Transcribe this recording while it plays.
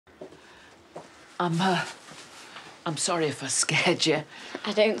I'm sorry if I scared you.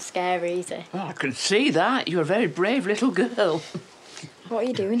 I don't scare easy. Oh, I can see that. You're a very brave little girl. What are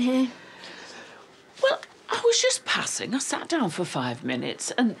you doing here? Well, I was just passing. I sat down for 5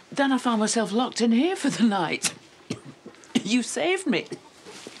 minutes and then I found myself locked in here for the night. You saved me.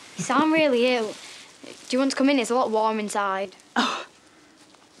 You sound really ill. Do you want to come in? It's a lot warm inside. Oh.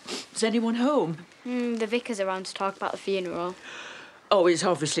 Is anyone home? The vicar's around to talk about the funeral. Oh, it's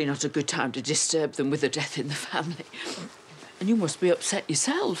obviously not a good time to disturb them with a death in the family. And you must be upset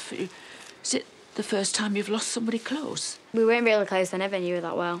yourself. Is it the first time you've lost somebody close? We weren't really close. I never knew her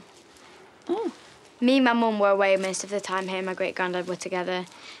that well. Oh. Me and my mum were away most of the time. Her and my great-granddad were together.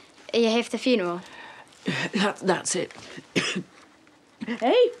 Are you here for the funeral? That's it.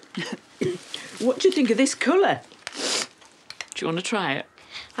 Hey, what do you think of this colour? Do you want to try it?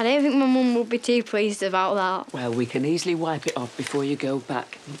 I don't think my mum would be too pleased about that. Well, we can easily wipe it off before you go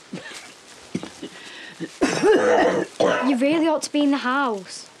back. You really ought to be in the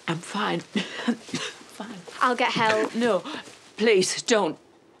house. I'm fine. Fine. I'll get help. No, please, don't.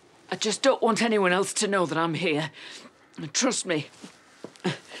 I just don't want anyone else to know that I'm here. Trust me.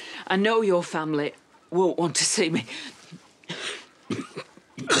 I know your family won't want to see me.